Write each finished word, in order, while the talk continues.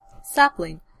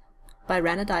Sapling, by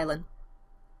Rana Dylan.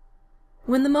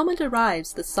 When the moment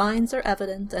arrives, the signs are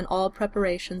evident and all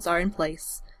preparations are in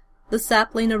place. The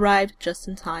sapling arrived just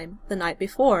in time, the night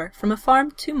before, from a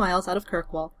farm 2 miles out of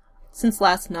Kirkwall. Since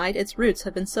last night its roots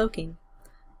have been soaking.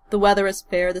 The weather is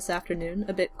fair this afternoon,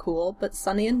 a bit cool, but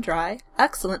sunny and dry,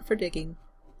 excellent for digging.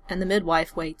 And the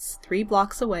midwife waits, 3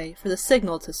 blocks away, for the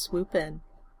signal to swoop in.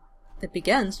 It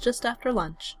begins just after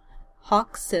lunch.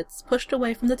 Hawke sits, pushed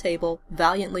away from the table,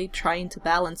 valiantly trying to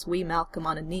balance wee Malcolm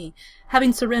on a knee,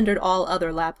 having surrendered all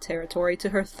other lap territory to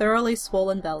her thoroughly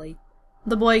swollen belly.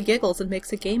 The boy giggles and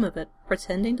makes a game of it,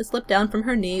 pretending to slip down from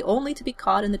her knee only to be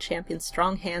caught in the champion's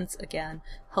strong hands again,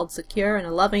 held secure in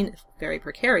a loving, if very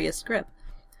precarious, grip.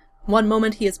 One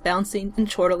moment he is bouncing and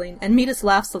chortling, and Metis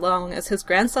laughs along as his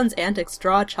grandson's antics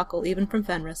draw a chuckle even from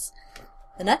Fenris.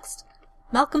 The next,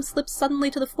 Malcolm slips suddenly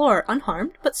to the floor,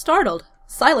 unharmed, but startled,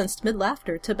 silenced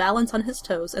mid-laughter, to balance on his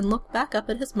toes and look back up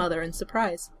at his mother in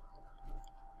surprise.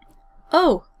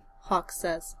 "Oh," Hawke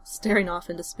says, staring off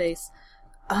into space.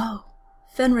 "Oh,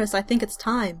 Fenris, I think it's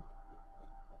time."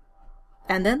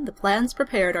 And then the plans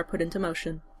prepared are put into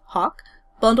motion. Hawke,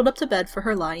 bundled up to bed for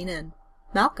her lying in.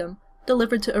 Malcolm,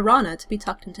 delivered to Irana to be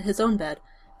tucked into his own bed.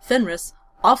 Fenris,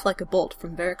 off like a bolt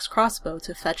from Varric's crossbow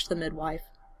to fetch the midwife.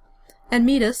 And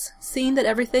Metis, seeing that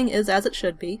everything is as it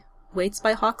should be, waits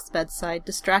by Hawke's bedside,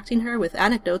 distracting her with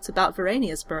anecdotes about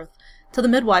Verania's birth, till the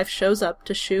midwife shows up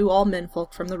to shoo all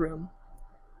menfolk from the room.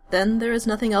 Then there is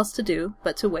nothing else to do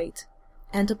but to wait,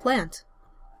 and to plant.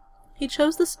 He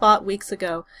chose the spot weeks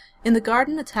ago, in the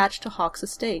garden attached to Hawke's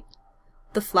estate.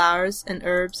 The flowers and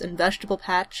herbs and vegetable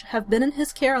patch have been in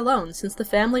his care alone since the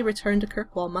family returned to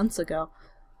Kirkwall months ago.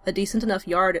 A decent enough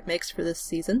yard it makes for this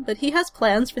season, but he has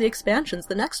plans for the expansions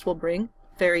the next will bring,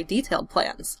 very detailed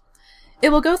plans.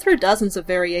 It will go through dozens of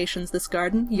variations, this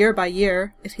garden, year by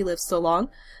year, if he lives so long,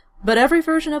 but every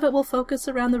version of it will focus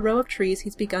around the row of trees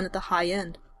he's begun at the high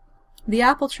end. The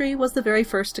apple tree was the very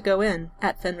first to go in,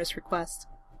 at Fenris' request.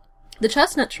 The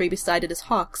chestnut tree beside it is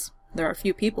Hawke's. There are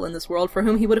few people in this world for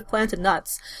whom he would have planted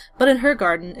nuts, but in her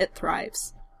garden it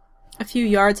thrives. A few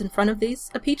yards in front of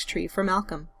these, a peach tree for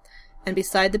Malcolm, and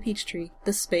beside the peach tree,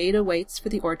 the spade awaits for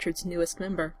the orchard's newest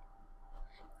member.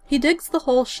 He digs the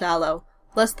hole shallow,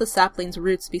 lest the sapling's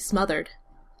roots be smothered.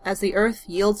 As the earth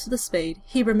yields to the spade,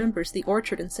 he remembers the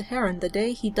orchard in Saharan the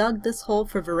day he dug this hole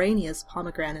for Verania's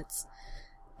pomegranates.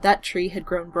 That tree had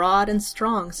grown broad and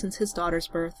strong since his daughter's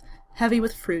birth, heavy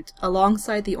with fruit,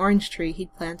 alongside the orange tree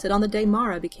he'd planted on the day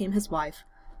Mara became his wife.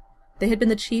 They had been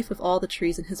the chief of all the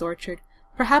trees in his orchard.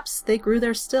 Perhaps they grew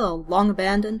there still, long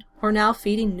abandoned, or now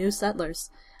feeding new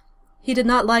settlers. He did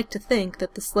not like to think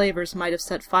that the slavers might have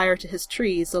set fire to his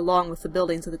trees along with the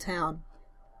buildings of the town.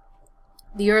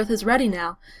 The earth is ready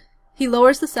now. He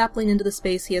lowers the sapling into the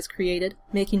space he has created,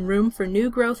 making room for new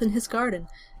growth in his garden,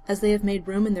 as they have made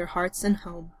room in their hearts and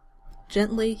home.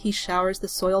 Gently he showers the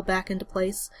soil back into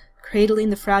place, cradling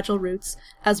the fragile roots,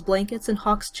 as blankets in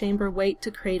Hawke's chamber wait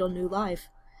to cradle new life.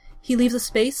 He leaves a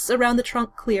space around the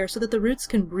trunk clear so that the roots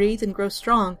can breathe and grow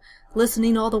strong,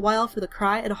 listening all the while for the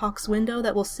cry at Hawke's window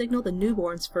that will signal the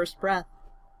newborn's first breath.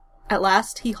 At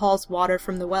last he hauls water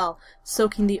from the well,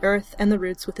 soaking the earth and the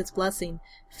roots with its blessing,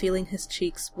 feeling his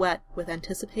cheeks wet with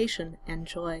anticipation and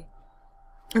joy.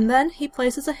 And then he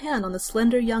places a hand on the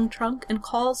slender young trunk and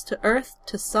calls to earth,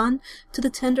 to sun, to the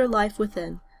tender life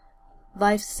within.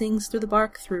 Life sings through the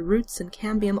bark, through roots and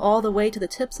cambium, all the way to the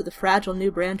tips of the fragile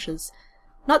new branches.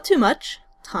 Not too much.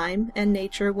 Time and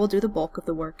nature will do the bulk of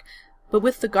the work, but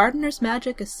with the gardener's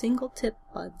magic a single tip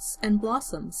buds and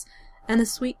blossoms, and a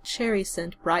sweet cherry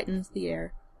scent brightens the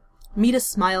air. Metis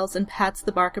smiles and pats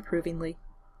the bark approvingly.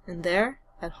 And there,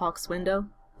 at Hawke's window,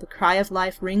 the cry of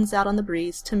life rings out on the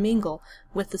breeze to mingle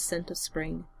with the scent of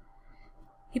spring.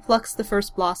 He plucks the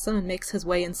first blossom and makes his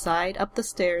way inside, up the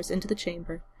stairs, into the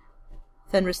chamber.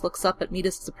 Fenris looks up at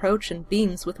Metis' approach and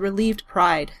beams with relieved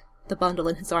pride, the bundle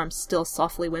in his arms still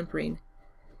softly whimpering.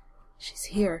 "She's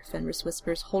here," Fenris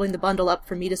whispers, holding the bundle up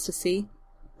for Metis to see.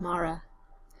 "Mara."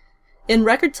 "In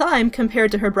record time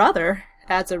compared to her brother,"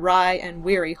 adds a wry and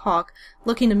weary Hawke,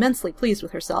 looking immensely pleased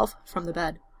with herself, from the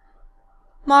bed.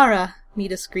 "Mara,"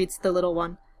 Metis greets the little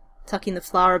one, tucking the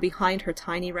flower behind her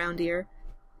tiny round ear.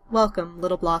 "Welcome,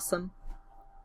 little blossom."